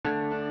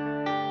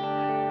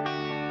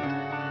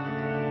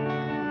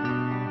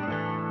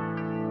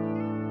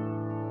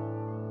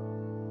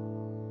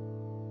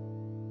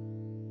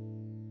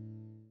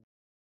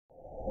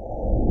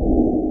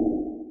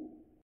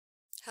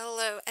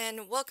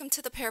welcome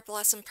to the Pear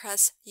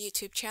Press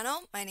YouTube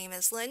channel. My name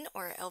is Lynn,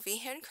 or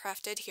LV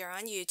Handcrafted, here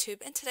on YouTube,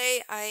 and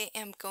today I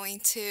am going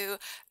to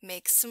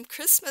make some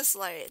Christmas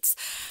lights.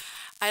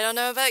 I don't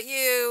know about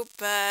you,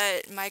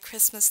 but my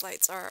Christmas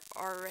lights are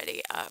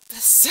already up,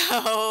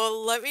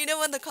 so let me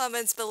know in the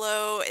comments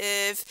below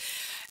if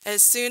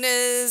as soon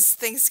as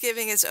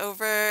Thanksgiving is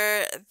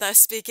over,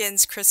 thus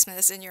begins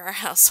Christmas in your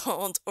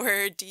household,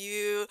 or do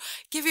you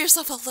give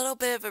yourself a little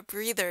bit of a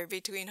breather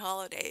between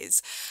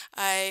holidays?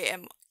 I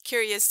am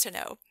curious to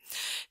know.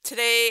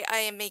 Today I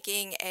am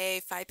making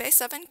a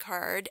 5x7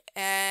 card,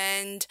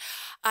 and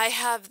I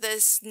have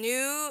this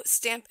new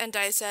stamp and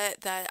die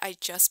set that I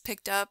just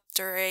picked up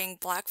during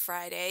Black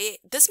Friday.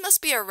 This must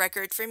be a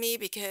record for me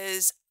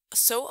because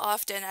so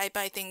often I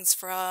buy things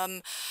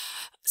from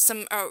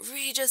some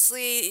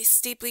outrageously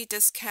steeply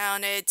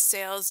discounted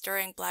sales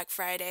during Black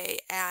Friday,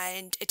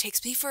 and it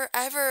takes me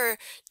forever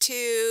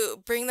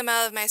to bring them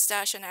out of my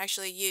stash and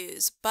actually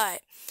use.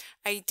 But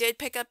I did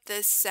pick up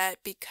this set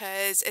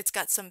because it's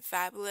got some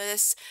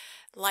fabulous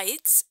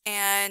lights,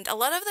 and a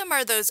lot of them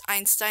are those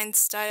Einstein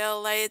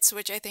style lights,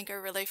 which I think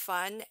are really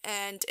fun.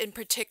 And in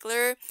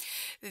particular,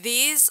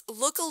 these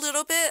look a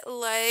little bit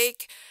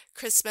like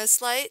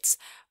Christmas lights,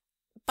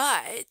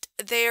 but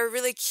they are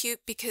really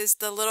cute because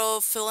the little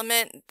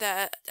filament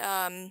that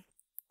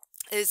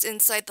is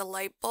inside the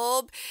light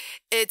bulb,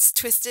 it's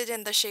twisted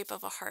in the shape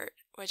of a heart,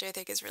 which I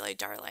think is really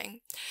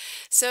darling.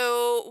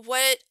 So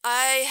what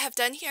I have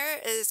done here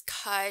is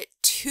cut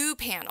two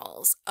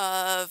panels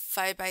of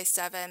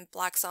 5x7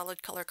 black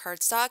solid color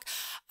cardstock.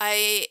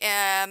 I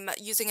am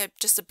using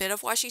just a bit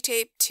of washi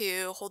tape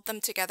to hold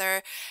them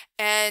together,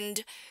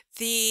 and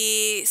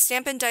the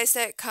stamp and die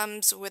set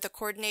comes with a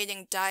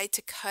coordinating die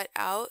to cut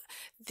out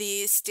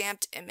the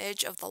stamped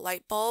image of the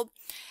light bulb.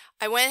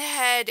 I went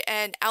ahead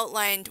and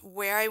outlined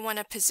where I want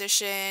to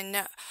position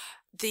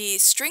the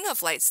string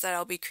of lights that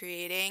I'll be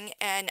creating,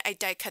 and I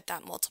die cut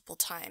that multiple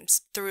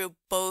times through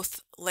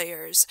both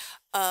layers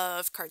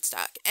of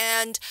cardstock.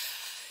 And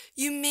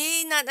you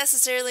may not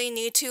necessarily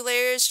need 2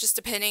 layers, just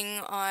depending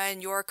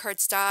on your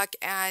cardstock,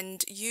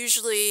 and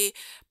usually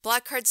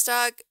black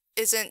cardstock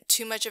isn't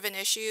too much of an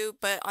issue,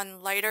 but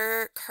on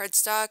lighter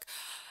cardstock,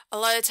 a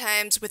lot of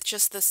times with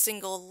just the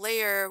single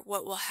layer,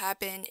 what will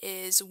happen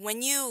is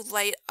when you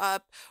light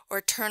up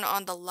or turn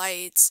on the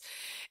lights,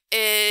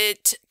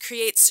 it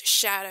creates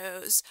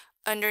shadows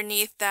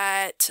underneath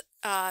that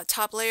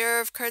top layer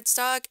of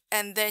cardstock,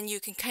 and then you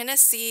can kind of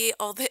see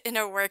all the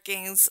inner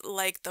workings,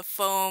 like the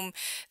foam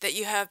that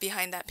you have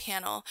behind that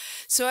panel.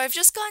 So I've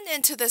just gotten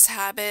into this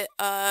habit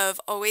of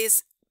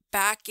always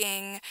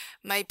backing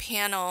my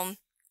panel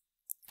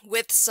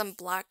with some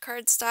black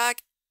cardstock.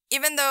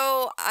 Even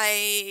though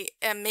I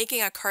am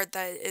making a card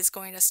that is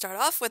going to start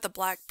off with a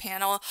black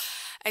panel,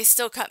 I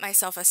still cut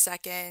myself a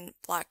second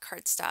black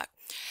cardstock.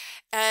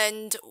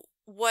 And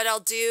what I'll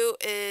do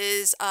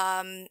is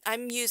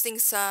I'm using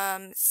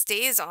some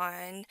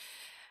StazOn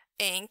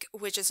ink,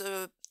 which is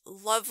a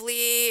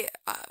lovely,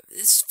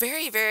 it's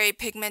very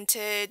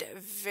pigmented,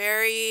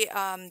 very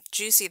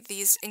juicy.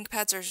 These ink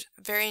pads are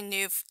very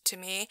new to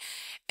me,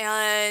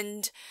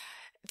 and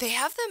they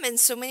have them in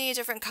so many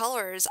different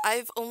colors.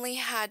 I've only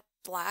had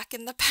black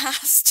in the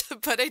past,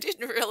 but I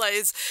didn't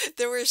realize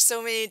there were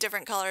so many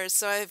different colors.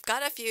 So I've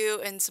got a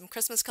few in some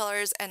Christmas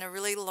colors and a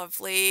really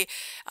lovely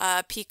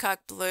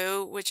peacock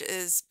blue, which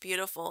is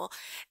beautiful.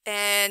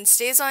 And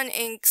StazOn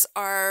inks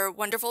are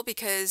wonderful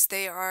because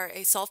they are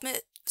a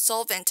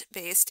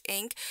solvent-based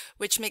ink,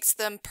 which makes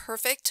them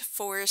perfect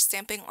for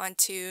stamping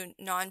onto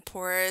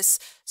non-porous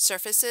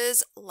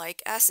surfaces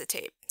like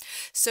acetate.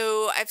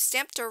 So I've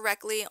stamped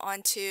directly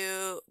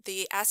onto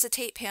the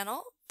acetate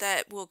panel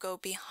that will go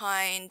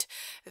behind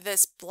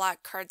this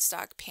black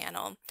cardstock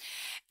panel.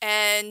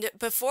 And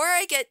before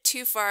I get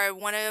too far, I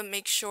want to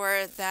make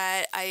sure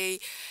that I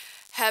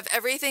have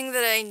everything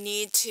that I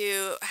need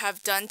to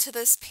have done to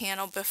this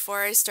panel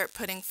before I start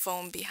putting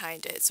foam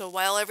behind it. So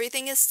while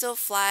everything is still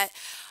flat,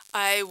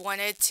 I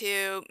wanted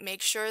to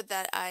make sure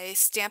that I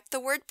stamped the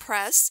word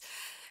press.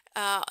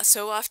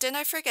 So often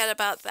I forget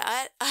about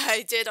that.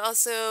 I did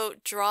also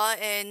draw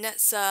in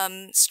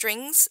some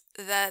strings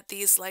that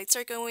these lights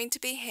are going to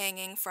be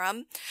hanging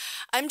from.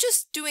 I'm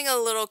just doing a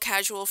little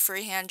casual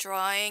freehand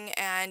drawing,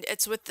 and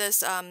it's with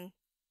this,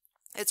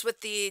 it's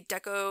with the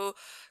Deco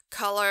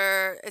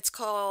color. It's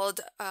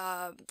called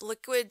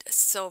Liquid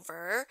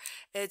Silver.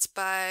 It's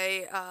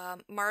by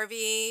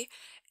Marvy,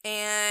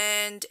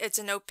 and it's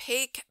an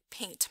opaque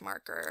paint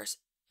marker.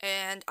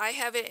 And I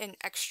have it in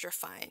extra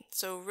fine,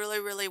 so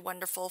really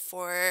wonderful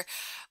for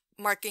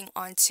marking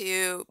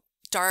onto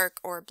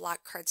dark or black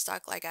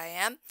cardstock like I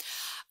am.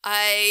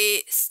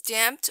 I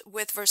stamped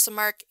with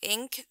Versamark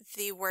ink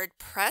the word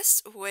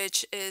press,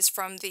 which is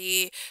from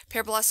the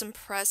Pear Blossom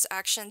Press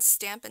Action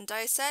stamp and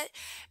die set,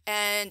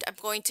 and I'm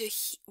going to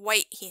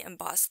white heat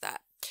emboss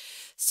that.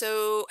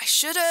 So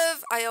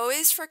I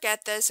always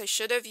forget this. I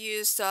should have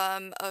used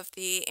some of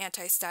the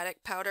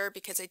anti-static powder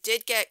because I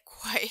did get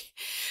quite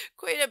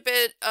a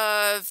bit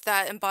of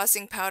that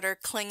embossing powder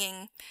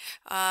clinging.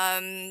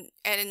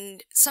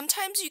 And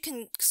sometimes you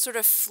can sort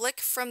of flick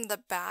from the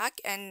back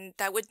and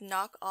that would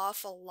knock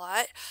off a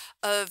lot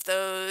of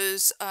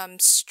those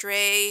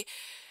stray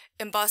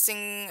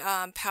embossing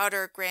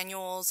powder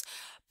granules,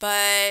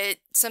 but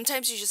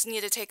sometimes you just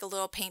need to take a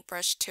little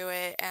paintbrush to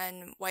it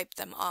and wipe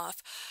them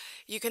off.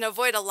 You can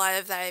avoid a lot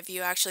of that if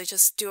you actually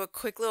just do a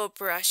quick little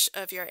brush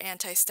of your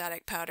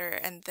anti-static powder,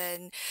 and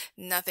then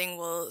nothing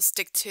will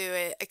stick to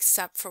it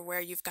except for where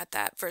you've got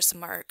that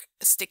Versamark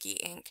sticky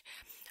ink.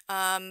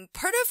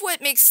 Part of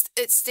what makes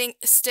it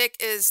stick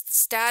is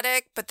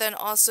static, but then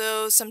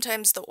also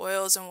sometimes the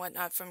oils and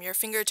whatnot from your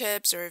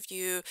fingertips, or if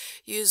you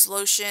use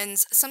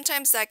lotions,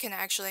 sometimes that can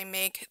actually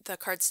make the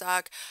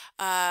cardstock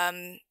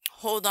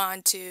hold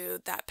on to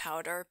that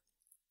powder.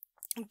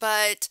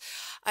 But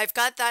I've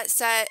got that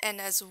set,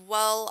 and as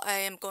well, I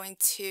am going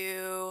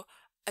to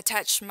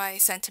attach my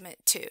sentiment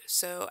too.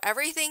 So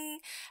everything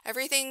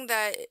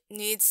that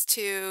needs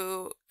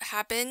to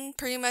happen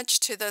pretty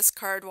much to this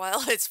card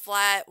while it's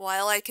flat,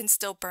 while I can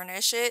still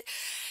burnish it,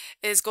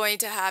 is going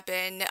to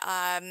happen.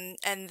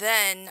 And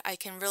then I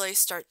can really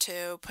start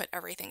to put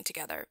everything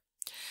together.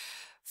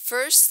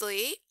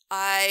 Firstly,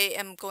 I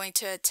am going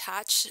to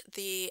attach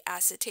the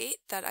acetate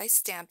that I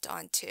stamped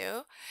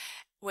onto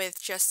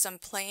with just some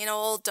plain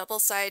old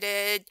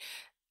double-sided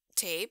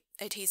tape,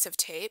 adhesive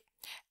tape.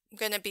 I'm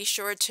going to be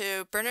sure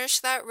to burnish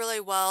that really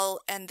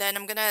well, and then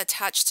I'm going to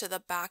attach to the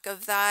back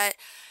of that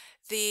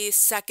the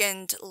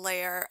second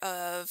layer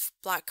of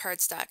black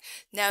cardstock.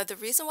 Now, the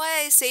reason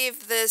why I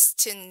saved this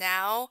to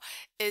now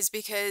is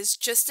because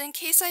just in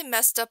case I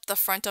messed up the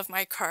front of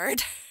my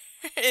card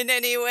in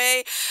any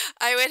way,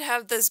 I would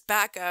have this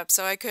backup.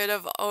 So I could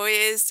have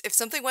always, if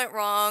something went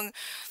wrong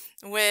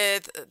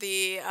with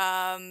the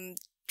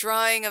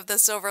drawing of the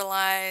silver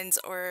lines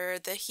or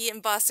the heat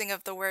embossing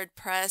of the word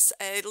press,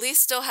 I at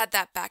least still had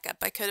that backup.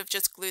 I could have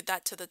just glued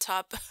that to the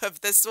top of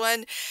this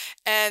one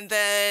and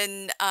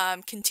then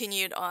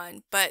continued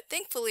on. But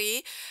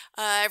thankfully,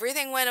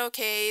 everything went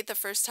okay the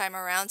first time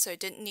around, so I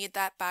didn't need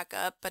that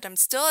backup. But I'm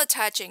still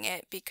attaching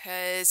it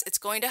because it's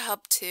going to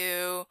help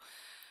to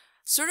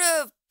sort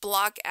of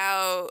block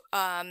out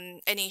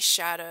any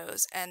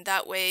shadows, and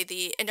that way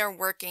the inner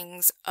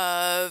workings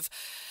of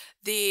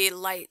the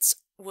lights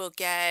will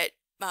get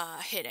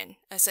hidden,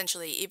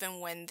 essentially, even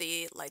when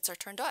the lights are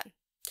turned on.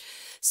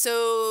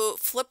 So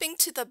flipping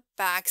to the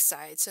back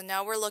side, so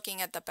now we're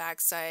looking at the back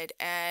side,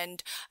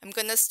 and I'm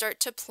going to start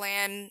to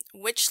plan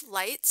which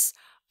lights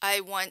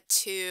I want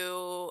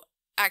to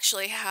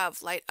actually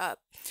have light up.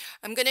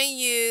 I'm going to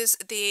use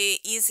the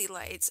Easy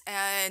Lights,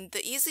 and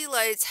the Easy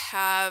Lights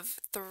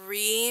have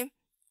 3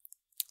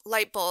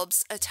 light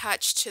bulbs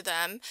attached to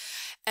them,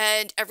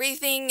 and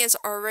everything is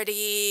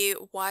already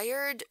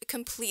wired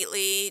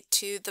completely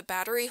to the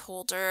battery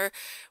holder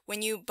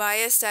when you buy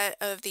a set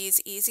of these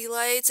Easy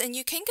Lights. And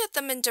you can get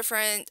them in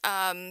different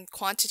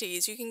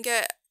quantities. You can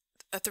get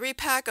a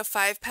 3-pack, a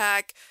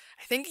 5-pack,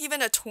 I think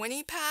even a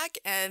 20-pack.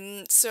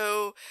 And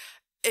so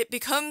it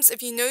becomes,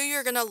 if you know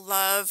you're gonna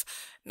love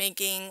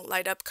making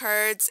light up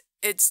cards,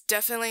 it's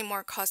definitely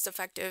more cost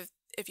effective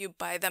if you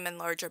buy them in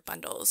larger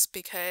bundles,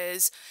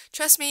 because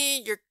trust me,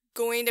 you're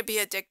going to be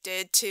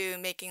addicted to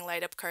making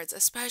light up cards,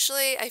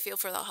 especially I feel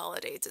for the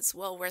holidays. It's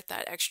well worth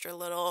that extra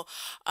little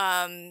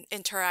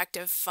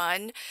interactive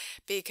fun,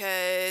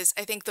 because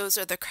I think those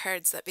are the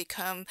cards that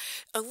become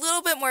a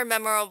little bit more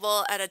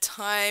memorable at a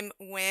time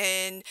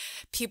when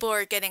people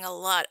are getting a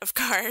lot of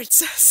cards.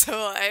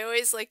 So I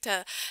always like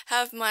to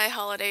have my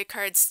holiday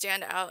cards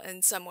stand out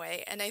in some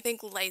way, and I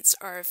think lights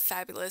are a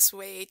fabulous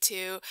way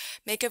to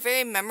make a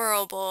very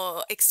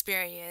memorable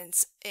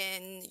experience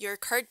in your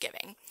card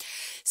giving.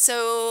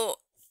 So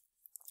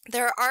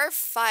there are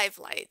 5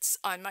 lights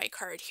on my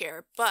card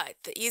here, but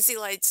the Easy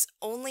Lights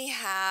only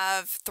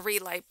have 3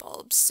 light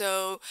bulbs.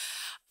 So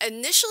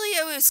initially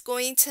I was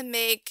going to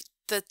make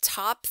the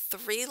top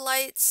 3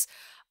 lights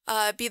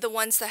be the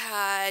ones that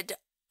had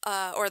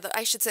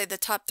I should say the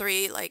top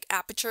 3 like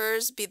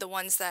apertures be the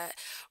ones that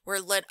were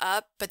lit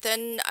up, but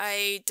then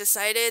I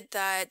decided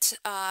that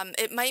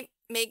it might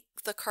make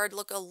the card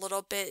look a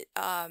little bit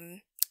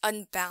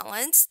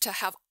unbalanced to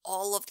have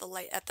all of the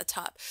light at the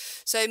top.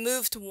 So I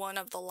moved one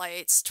of the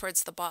lights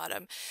towards the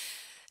bottom.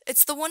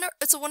 It's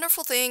a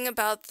wonderful thing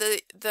about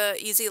the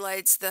Easy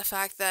Lights, the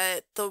fact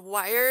that the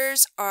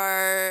wires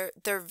they're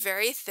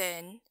very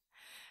thin.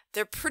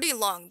 They're pretty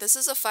long. This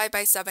is a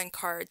 5x7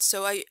 card,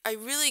 so I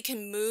really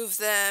can move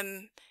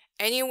them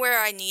anywhere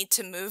I need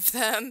to move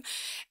them,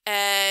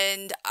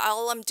 and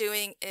all I'm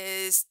doing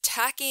is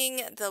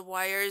tacking the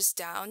wires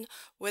down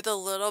with a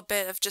little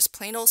bit of just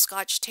plain old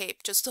Scotch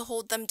tape just to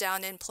hold them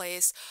down in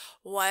place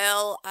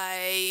while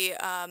I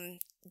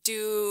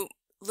do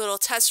little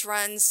test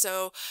runs.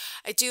 So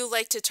I do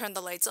like to turn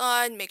the lights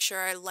on, make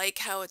sure I like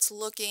how it's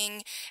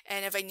looking,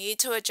 and if I need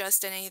to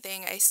adjust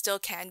anything, I still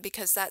can,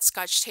 because that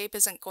Scotch tape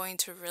isn't going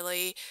to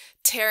really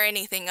tear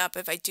anything up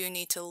if I do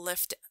need to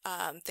lift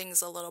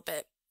things a little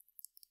bit.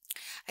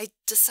 I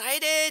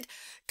decided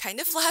kind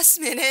of last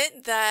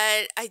minute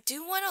that I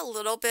do want a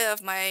little bit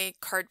of my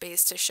card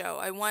base to show.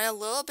 I want a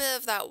little bit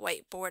of that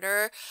white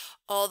border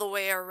all the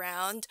way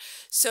around.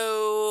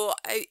 So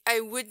I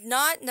would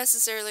not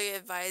necessarily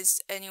advise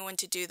anyone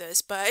to do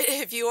this, but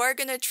if you are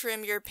going to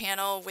trim your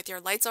panel with your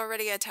lights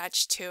already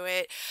attached to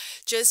it,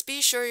 just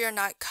be sure you're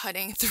not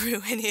cutting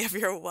through any of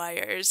your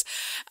wires.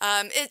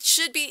 It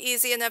should be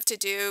easy enough to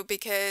do,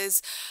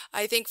 because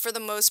I think for the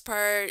most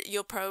part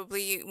you'll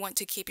probably want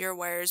to keep your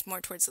wires more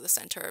towards the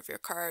center of your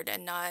card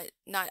and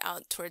not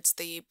out towards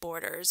the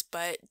borders.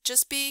 But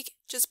just be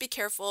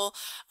careful,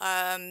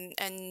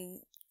 and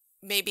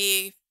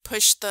maybe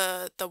push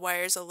the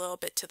wires a little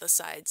bit to the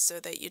side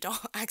so that you don't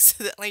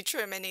accidentally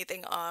trim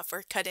anything off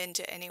or cut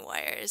into any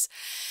wires.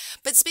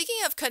 But speaking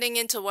of cutting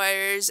into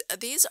wires,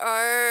 these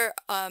are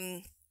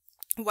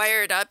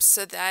wired up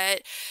so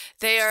that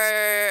they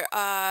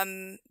are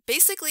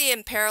basically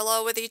in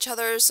parallel with each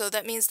other. So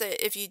that means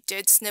that if you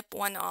did snip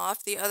one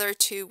off, the other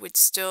two would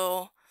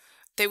still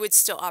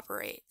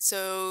operate.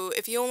 So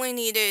if you only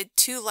needed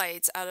 2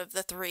 lights out of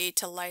the 3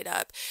 to light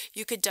up,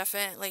 you could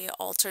definitely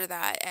alter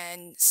that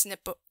and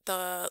snip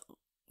the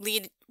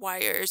lead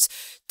wires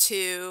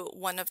to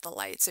one of the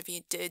lights if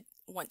you did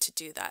want to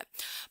do that.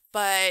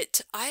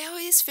 But I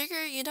always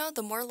figure,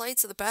 the more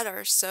lights the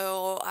better.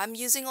 So I'm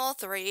using all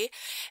 3,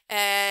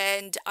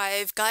 and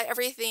I've got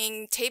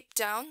everything taped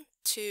down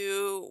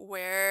to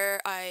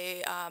where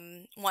I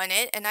want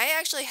it. And I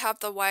actually have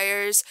the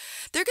wires,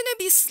 they're going to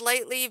be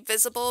slightly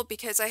visible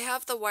because I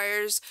have the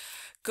wires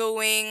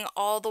going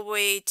all the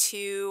way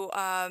to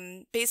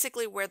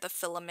basically where the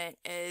filament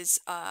is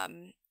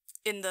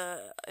in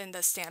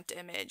the stamped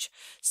image.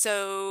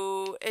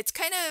 So it's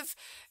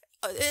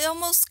it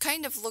almost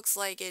kind of looks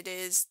like it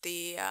is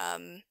the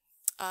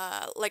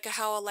like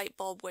how a light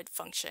bulb would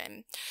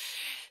function.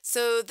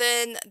 So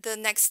then the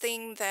next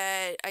thing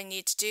that I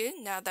need to do,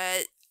 now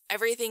that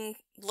everything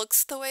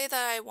looks the way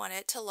that I want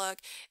it to look,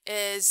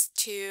 is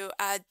to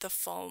add the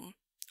foam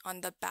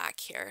on the back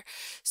here.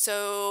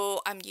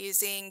 So I'm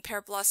using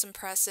Pear Blossom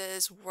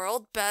Press's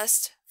World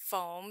Best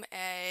foam,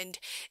 and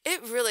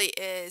it really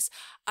is.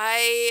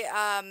 I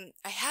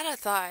had a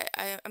thought.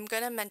 I'm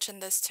gonna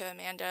mention this to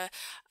Amanda.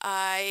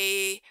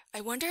 I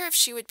wonder if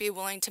she would be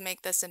willing to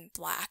make this in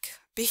black,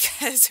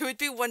 because it would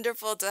be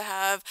wonderful to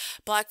have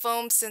black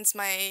foam, since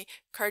my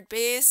card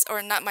base,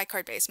 or not my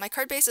card base, my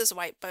card base is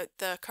white, but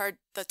the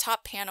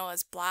top panel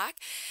is black,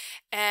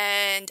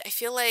 and I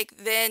feel like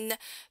then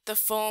the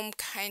foam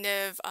kind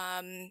of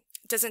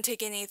doesn't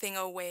take anything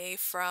away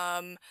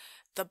from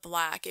the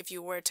black if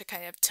you were to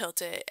kind of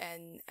tilt it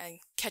and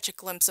catch a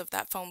glimpse of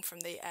that foam from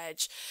the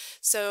edge.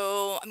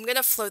 So I'm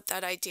gonna float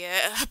that idea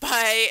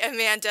by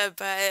Amanda,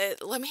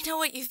 but let me know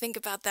what you think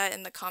about that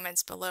in the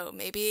comments below.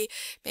 Maybe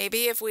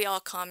if we all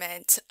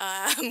comment,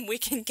 we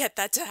can get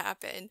that to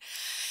happen.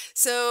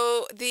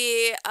 So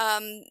the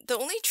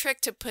only trick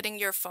to putting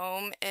your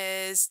foam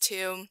is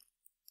to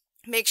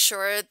make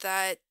sure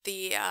that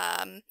the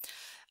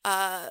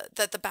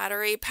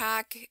battery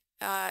pack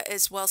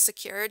is well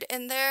secured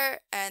in there,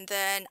 and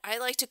then I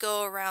like to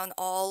go around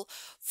all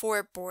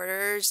 4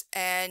 borders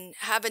and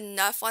have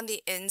enough on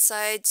the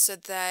inside so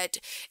that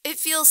it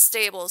feels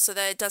stable, so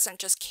that it doesn't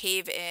just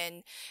cave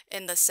in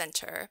the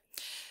center.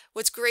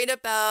 What's great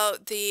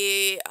about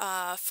the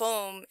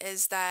foam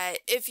is that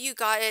if you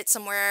got it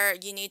somewhere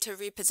you need to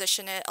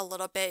reposition it a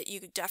little bit, you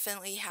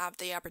definitely have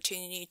the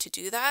opportunity to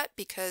do that,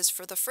 because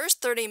for the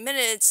first 30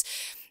 minutes,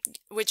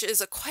 which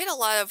is quite a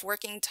lot of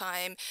working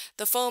time,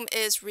 the foam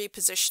is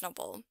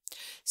repositionable.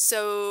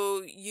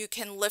 So you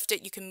can lift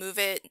it, you can move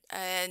it,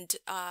 and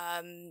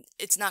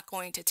it's not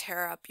going to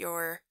tear up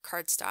your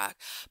cardstock.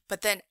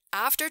 But then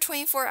after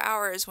 24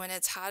 hours, when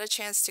it's had a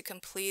chance to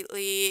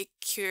completely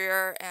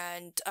cure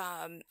and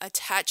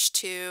attach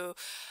to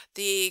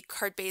the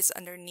card base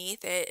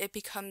underneath it, it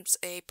becomes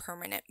a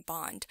permanent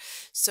bond.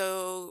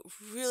 So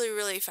really,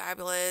 really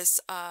fabulous.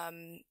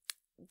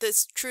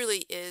 This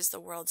truly is the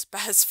world's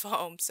best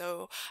foam,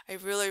 so I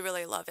really,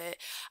 really love it.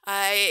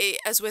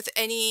 As with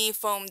any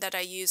foam that I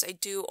use, I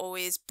do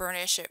always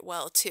burnish it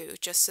well too,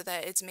 just so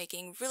that it's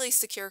making really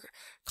secure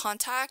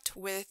contact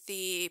with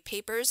the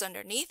papers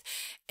underneath,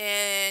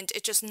 and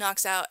it just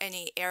knocks out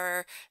any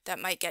air that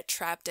might get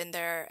trapped in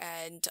there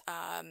and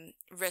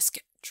risk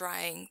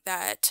drying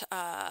that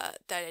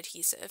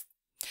adhesive.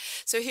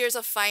 So here's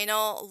a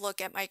final look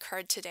at my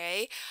card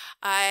today.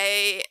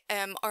 I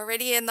am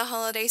already in the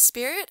holiday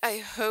spirit. I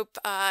hope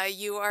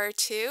you are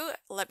too.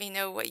 Let me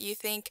know what you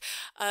think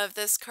of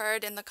this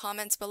card in the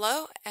comments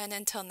below. And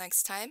until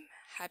next time,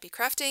 happy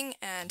crafting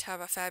and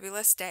have a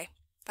fabulous day.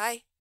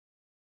 Bye.